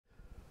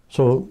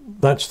So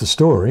that's the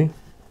story.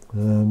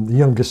 The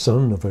youngest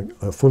son of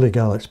a fully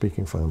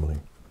Gaelic-speaking family,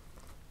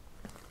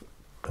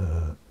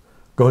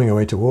 going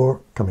away to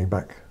war, coming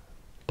back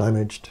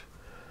damaged,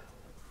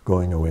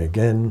 going away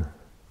again,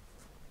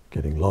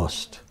 getting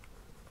lost,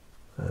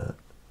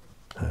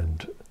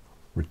 and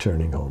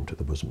returning home to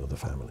the bosom of the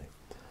family.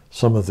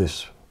 Some of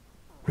this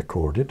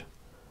recorded,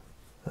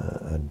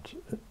 and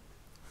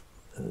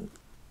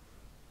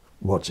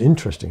what's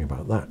interesting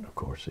about that, of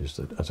course, is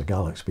that as a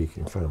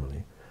Gaelic-speaking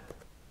family,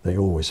 they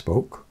always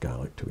spoke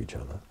Gaelic to each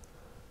other,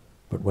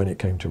 but when it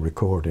came to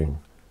recording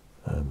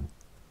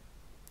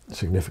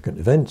significant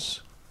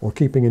events or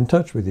keeping in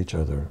touch with each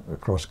other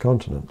across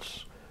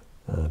continents,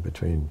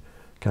 between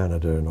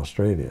Canada and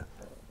Australia,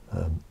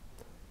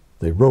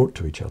 they wrote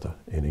to each other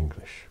in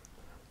English.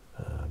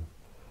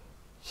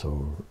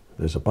 So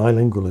there's a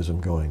bilingualism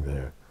going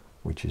there,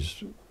 which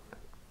is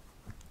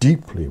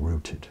deeply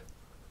rooted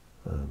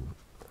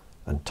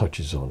and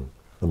touches on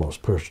the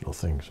most personal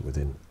things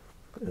within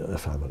a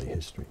family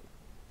history.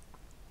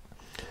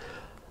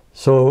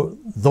 So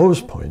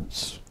those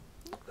points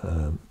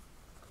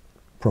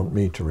prompt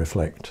me to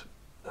reflect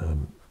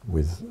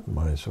with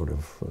my sort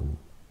of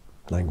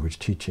language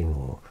teaching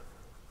or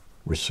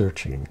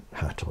researching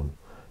hat on,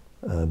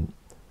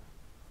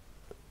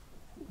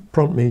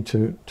 prompt me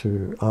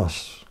to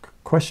ask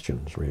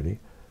questions, really,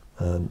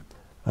 and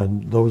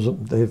those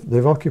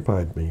they've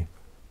occupied me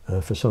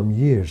for some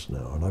years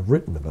now, and I've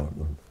written about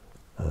them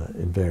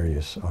in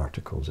various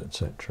articles,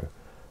 etc.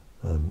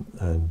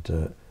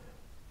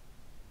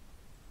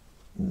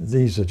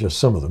 These are just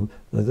some of them.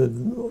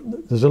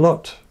 There's a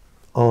lot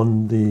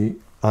on the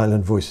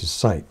Island Voices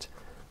site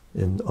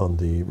on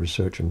the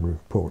research and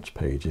reports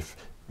page if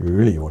you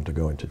really want to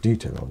go into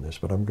detail on this,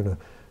 but I'm going to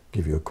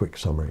give you a quick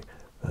summary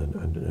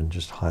and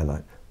just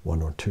highlight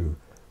one or two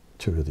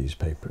of these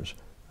papers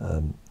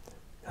and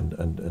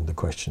the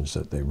questions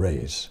that they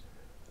raise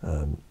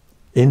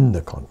in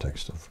the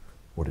context of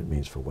what it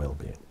means for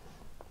well-being.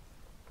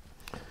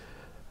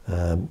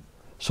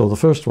 So the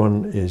first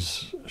one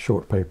is a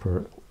short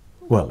paper,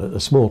 well, a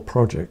small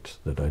project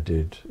that I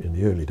did in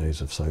the early days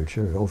of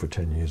Sailshire, over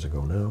 10 years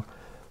ago now,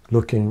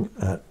 looking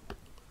at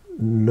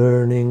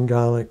learning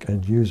Gaelic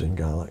and using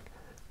Gaelic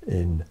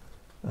in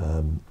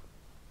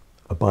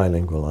a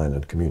bilingual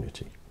island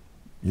community,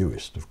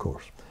 Uist, of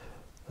course.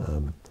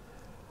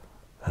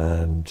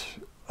 And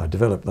I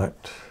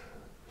developed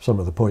some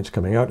of the points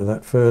coming out of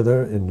that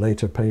further in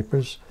later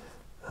papers.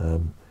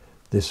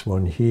 This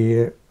one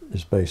here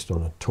is based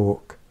on a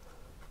talk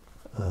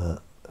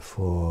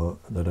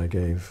that I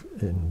gave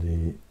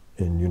in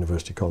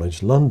University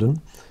College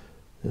London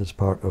as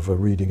part of a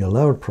reading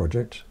aloud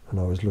project, and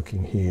I was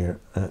looking here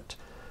at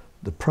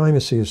the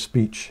primacy of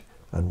speech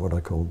and what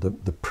I call the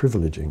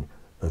privileging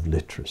of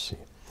literacy.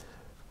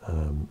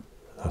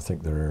 I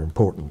think there are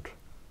important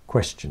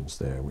questions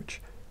there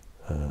which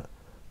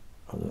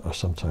are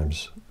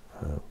sometimes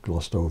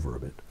glossed over a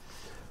bit.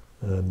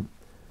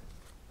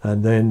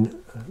 And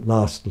then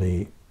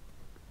lastly,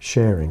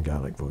 sharing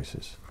Gaelic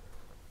voices,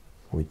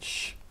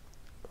 which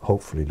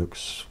hopefully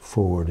looks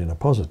forward in a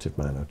positive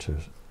manner to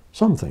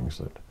some things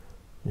that,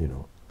 you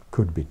know,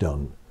 could be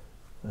done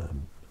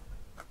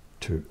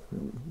to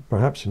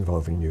perhaps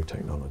involving new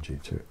technology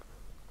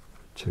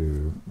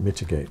to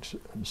mitigate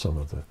some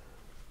of the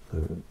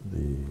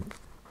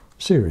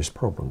serious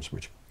problems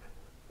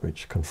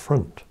which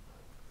confront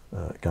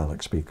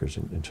Gaelic speakers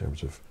in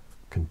terms of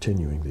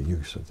continuing the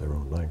use of their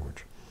own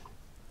language.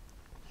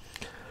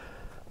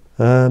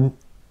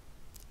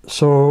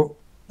 So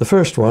the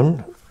first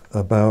one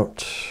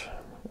about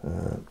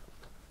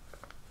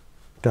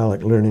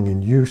Gaelic learning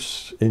in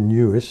use in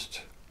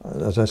Uist,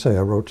 as I say,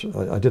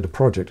 I did a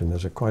project, and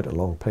there's quite a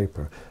long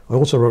paper. I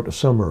also wrote a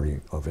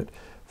summary of it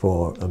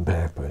for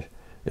Mperpa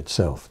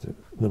itself, the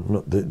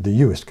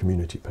Uist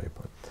community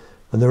paper.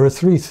 And there are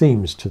three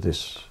themes to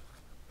this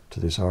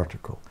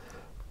article.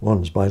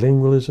 One's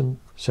bilingualism,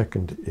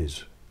 second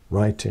is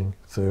writing,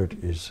 third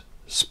is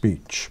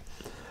speech.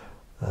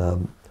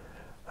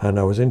 And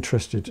I was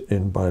interested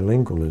in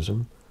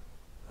bilingualism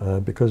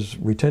because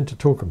we tend to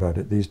talk about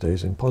it these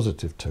days in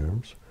positive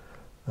terms,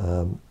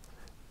 in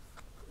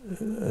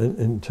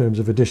terms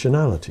of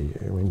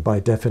additionality. I mean, by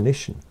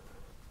definition,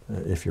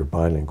 if you're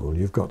bilingual,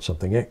 you've got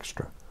something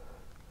extra.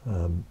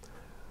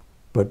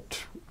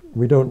 But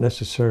we don't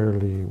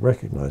necessarily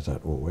recognize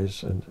that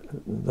always, and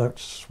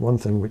that's one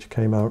thing which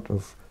came out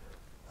of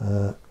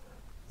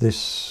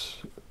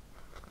this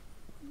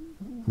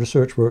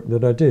research work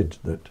that I did,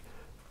 that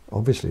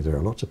obviously there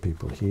are lots of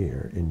people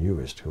here in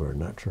Uist who are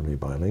naturally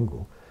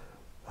bilingual,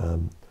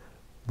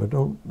 but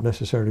don't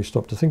necessarily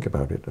stop to think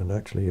about it and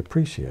actually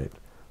appreciate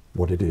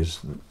what it is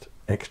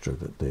extra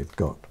that they've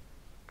got,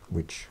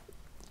 which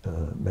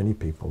many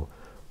people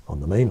on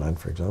the mainland,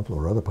 for example,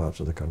 or other parts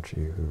of the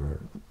country who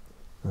are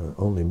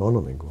only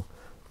monolingual,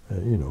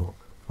 you know,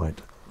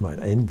 might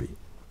envy.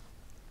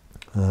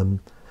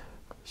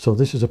 So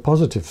this is a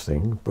positive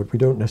thing, but we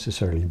don't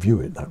necessarily view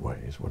it that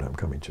way, is what I'm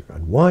coming to.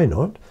 And why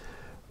not?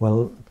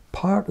 Well,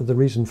 part of the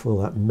reason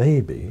for that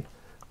may be,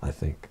 I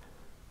think,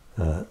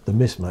 the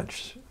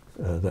mismatch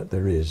that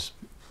there is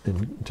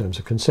in terms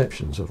of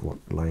conceptions of what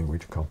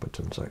language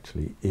competence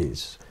actually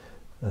is.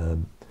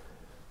 And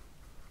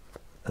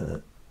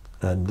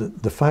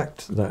the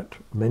fact that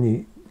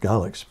many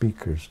Gaelic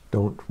speakers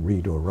don't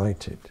read or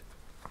write it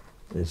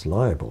is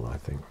liable, I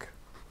think,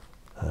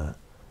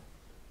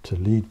 to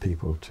lead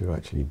people to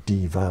actually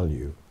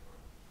devalue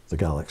the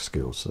Gaelic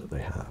skills that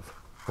they have,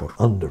 or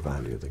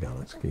undervalue the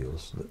Gaelic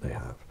skills that they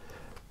have.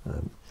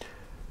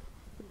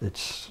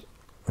 It's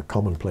a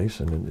commonplace,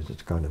 and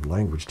it's kind of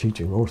language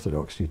teaching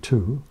orthodoxy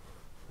too,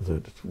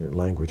 that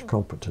language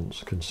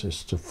competence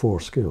consists of 4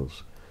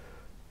 skills.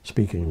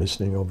 Speaking,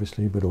 listening,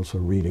 obviously, but also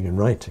reading and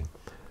writing.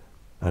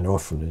 And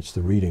often it's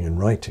the reading and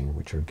writing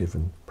which are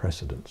given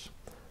precedence,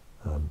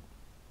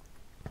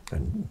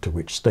 and to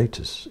which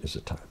status is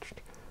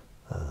attached.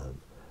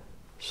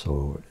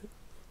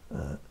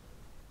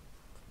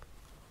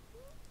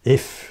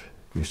 If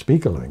you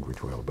speak a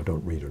language well but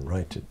don't read and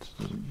write it,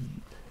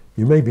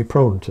 you may be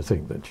prone to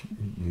think that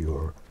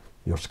your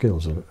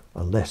skills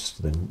are less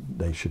than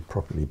they should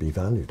properly be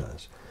valued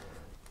as.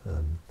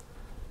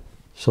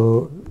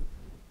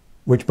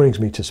 Which brings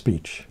me to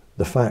speech.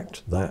 The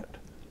fact that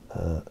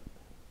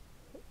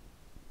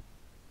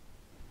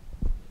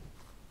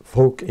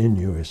folk in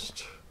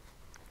Uist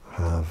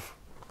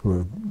who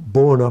are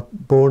born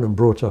and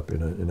brought up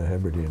in a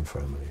Hebridean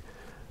family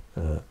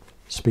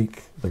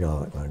speak the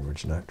Gaelic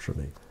language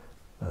naturally,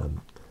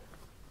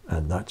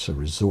 and that's a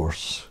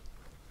resource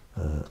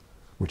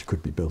which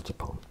could be built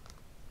upon.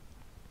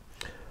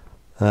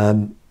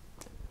 I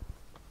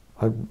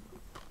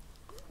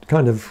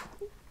kind of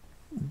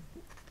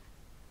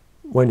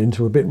went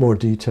into a bit more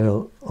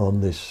detail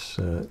on this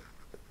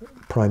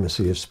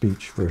primacy of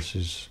speech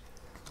versus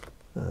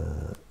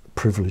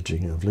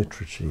privileging of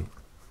literacy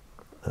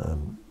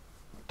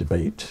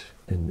debate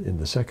in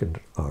the second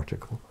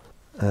article,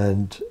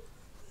 and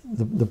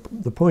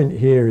the point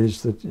here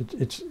is that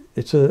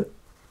it's a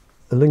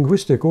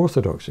linguistic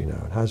orthodoxy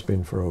now. It has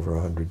been for over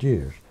 100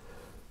 years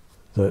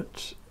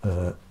that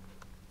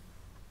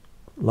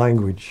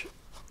language,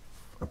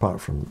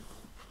 apart from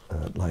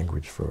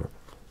language for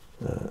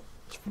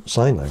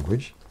sign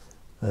language,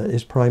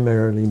 is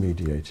primarily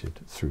mediated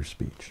through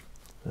speech.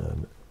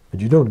 And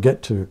you don't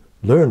get to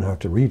learn how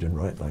to read and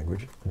write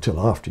language until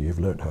after you've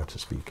learned how to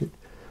speak it,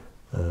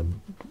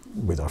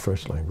 with our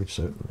first language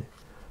certainly.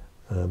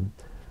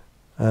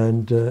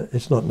 And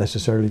it's not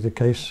necessarily the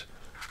case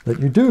that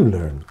you do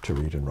learn to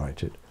read and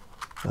write it,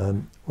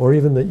 or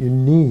even that you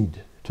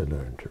need to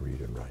learn to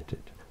read and write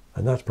it.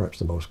 And that's perhaps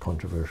the most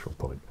controversial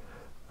point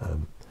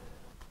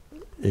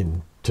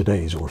in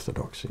today's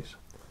orthodoxies,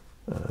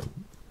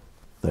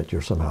 that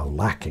you're somehow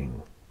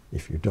lacking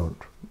if you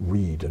don't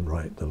read and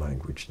write the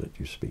language that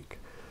you speak.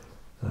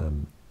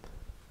 And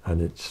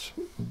it's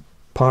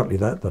partly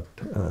that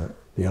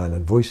the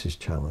Island Voices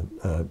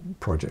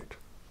project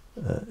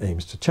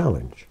aims to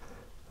challenge,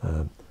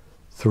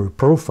 through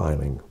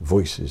profiling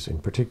voices in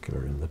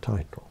particular in the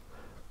title,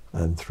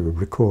 and through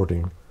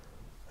recording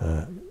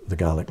the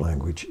Gaelic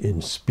language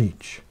in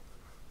speech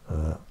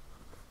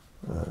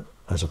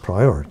as a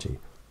priority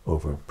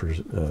over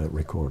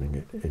recording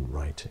it in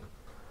writing.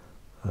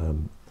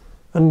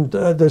 And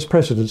there's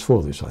precedence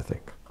for this, I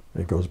think.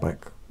 It goes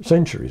back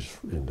centuries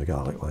in the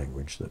Gaelic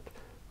language that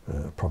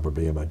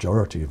probably a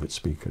majority of its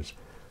speakers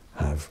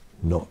have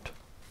not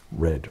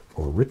read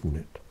or written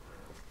it.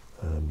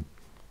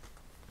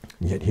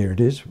 Yet here it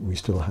is, we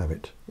still have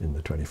it in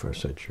the 21st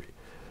century.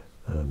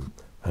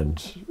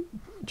 And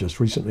just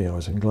recently I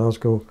was in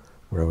Glasgow,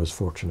 where I was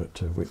fortunate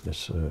to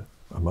witness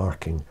a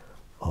marking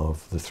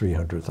of the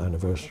 300th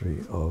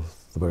anniversary of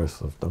the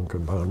birth of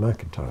Duncan Bown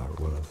MacIntyre,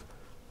 one of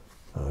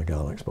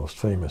Gaelic's most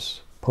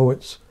famous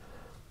poets,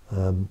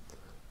 a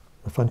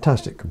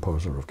fantastic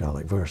composer of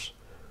Gaelic verse,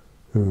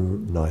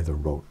 who neither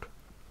wrote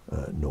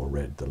nor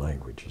read the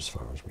language as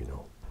far as we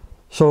know.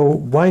 So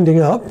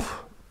winding up,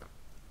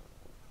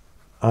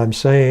 I'm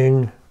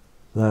saying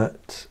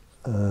that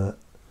in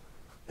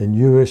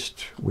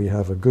Uist we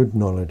have a good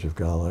knowledge of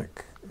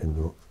Gaelic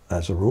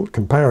as a rule,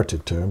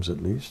 comparative terms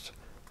at least.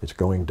 It's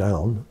going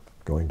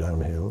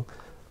downhill.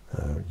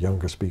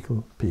 Younger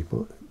people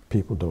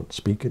don't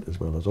speak it as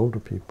well as older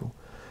people,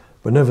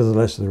 but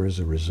nevertheless there is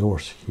a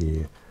resource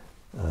here,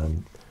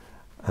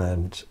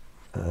 and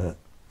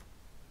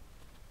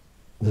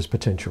there's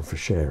potential for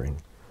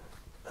sharing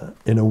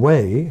in a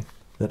way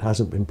that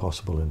hasn't been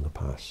possible in the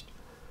past,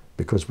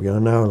 because we are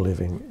now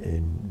living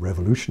in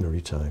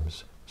revolutionary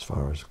times as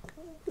far as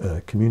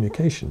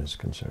communication is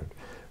concerned.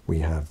 We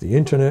have the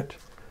internet,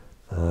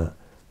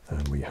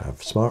 and we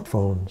have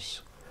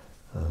smartphones,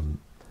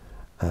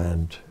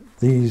 and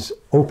these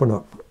open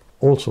up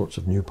all sorts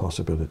of new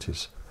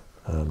possibilities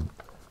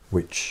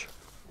which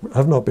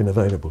have not been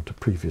available to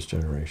previous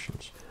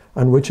generations,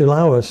 and which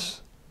allow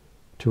us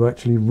to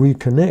actually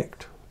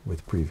reconnect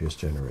with previous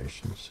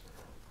generations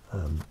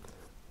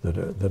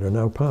that are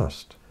now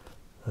past,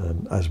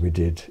 as we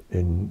did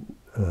in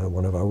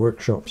one of our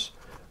workshops,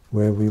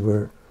 where we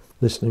were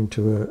listening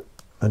to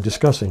and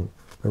discussing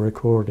a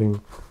recording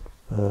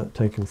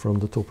taken from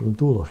the Topol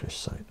Dúlachish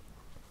site.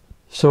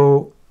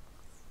 So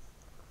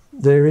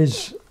there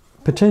is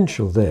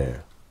potential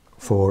there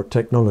for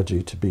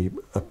technology to be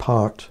a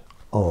part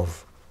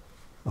of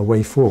a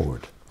way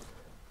forward.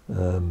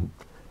 And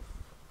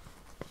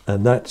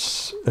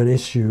that's an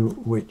issue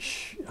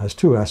which has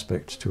two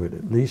aspects to it,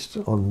 at least.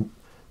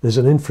 There's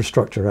an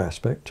infrastructure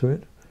aspect to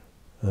it.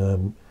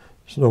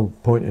 There's no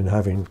point in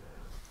having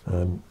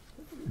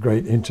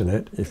great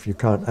internet if you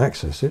can't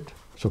access it.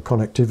 So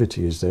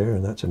connectivity is there,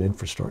 and that's an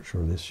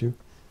infrastructural issue.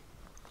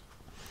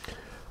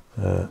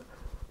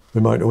 We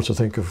might also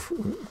think of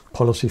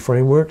policy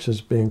frameworks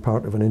as being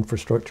part of an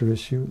infrastructure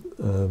issue,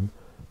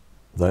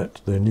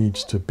 that there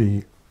needs to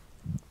be,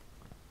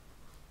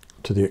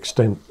 to the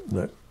extent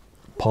that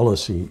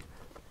policy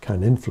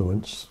can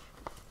influence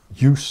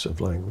use of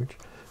language,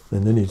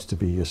 then there needs to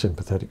be a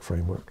sympathetic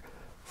framework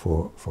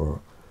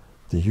for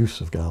the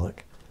use of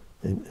Gaelic,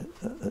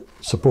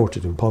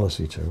 supported in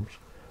policy terms.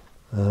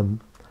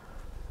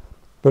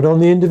 But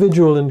on the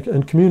individual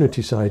and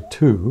community side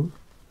too,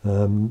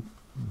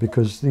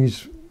 because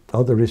these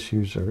other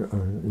issues are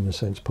in a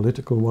sense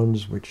political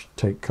ones which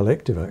take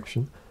collective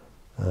action,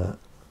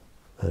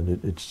 and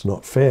it's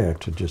not fair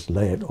to just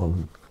lay it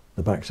on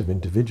the backs of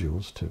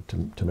individuals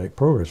to make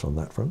progress on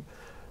that front.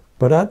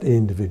 But at the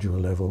individual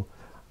level,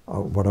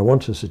 what I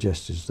want to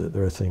suggest is that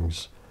there are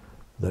things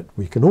that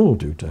we can all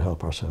do to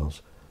help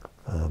ourselves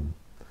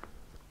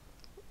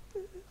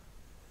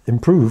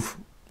improve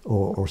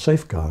or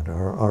safeguard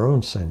our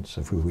own sense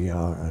of who we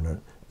are,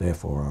 and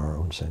therefore our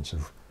own sense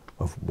of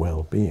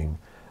well-being,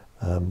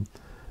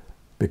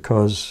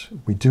 because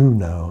we do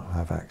now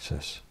have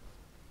access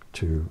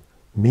to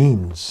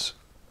means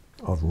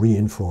of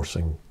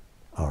reinforcing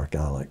our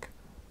Gaelic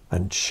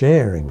and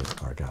sharing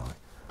our Gaelic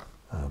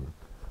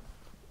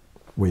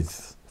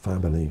with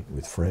family,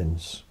 with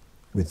friends,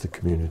 with the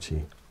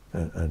community,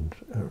 and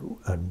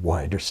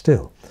wider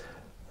still.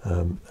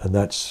 And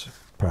that's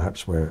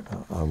perhaps where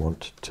I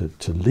want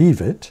to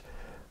leave it,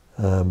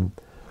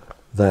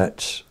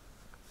 that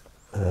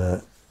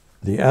the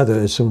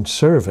Ada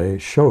survey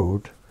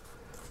showed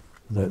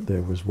that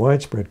there was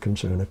widespread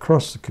concern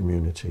across the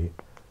community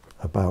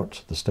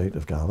about the state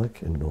of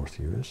Gaelic in North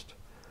Uist.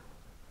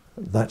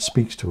 That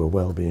speaks to a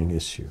well-being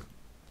issue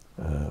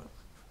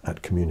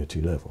at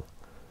community level,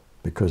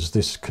 because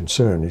this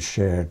concern is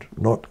shared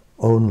not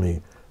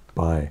only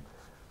by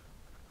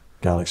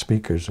Gaelic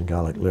speakers and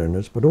Gaelic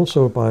learners, but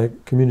also by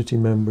community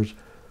members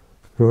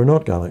who are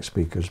not Gaelic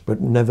speakers,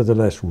 but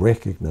nevertheless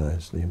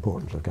recognise the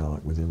importance of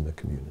Gaelic within the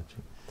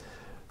community,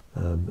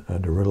 and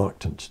are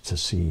reluctant to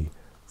see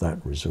that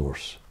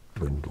resource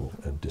dwindle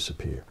and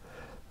disappear.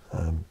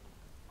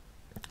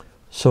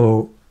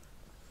 So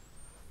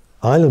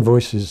Island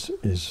Voices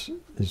is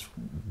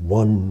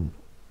one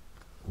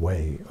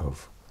way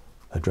of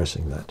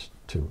addressing that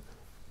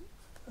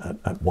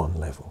at one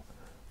level,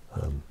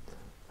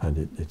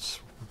 and it's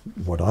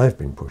what I've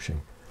been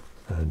pushing,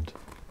 and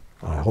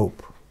I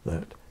hope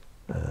that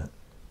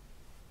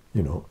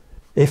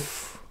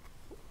if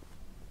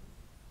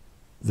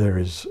there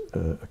is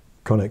a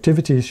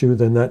connectivity issue,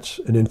 then that's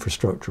an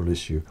infrastructural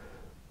issue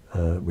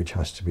which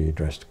has to be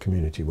addressed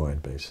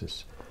community-wide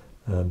basis.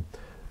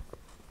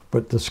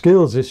 But the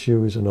skills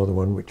issue is another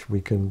one which we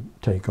can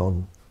take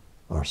on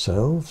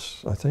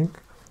ourselves, I think.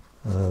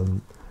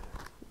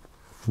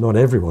 Not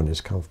everyone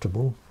is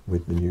comfortable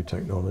with the new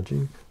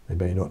technology. They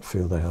may not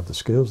feel they have the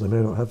skills, they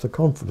may not have the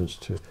confidence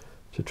to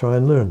try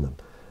and learn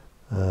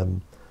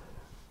them.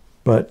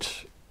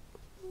 But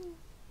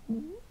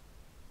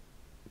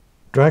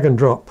drag and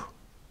drop,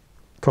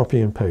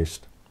 copy and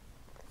paste,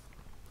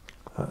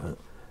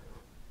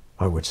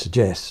 I would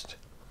suggest,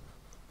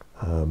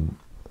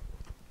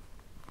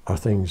 are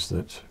things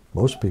that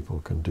most people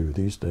can do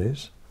these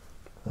days.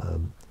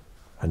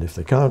 And if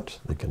they can't,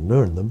 they can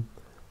learn them.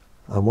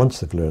 And once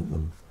they've learned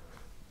them,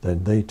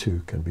 then they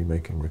too can be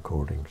making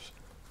recordings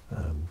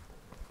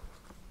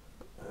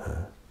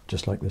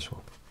just like this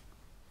one.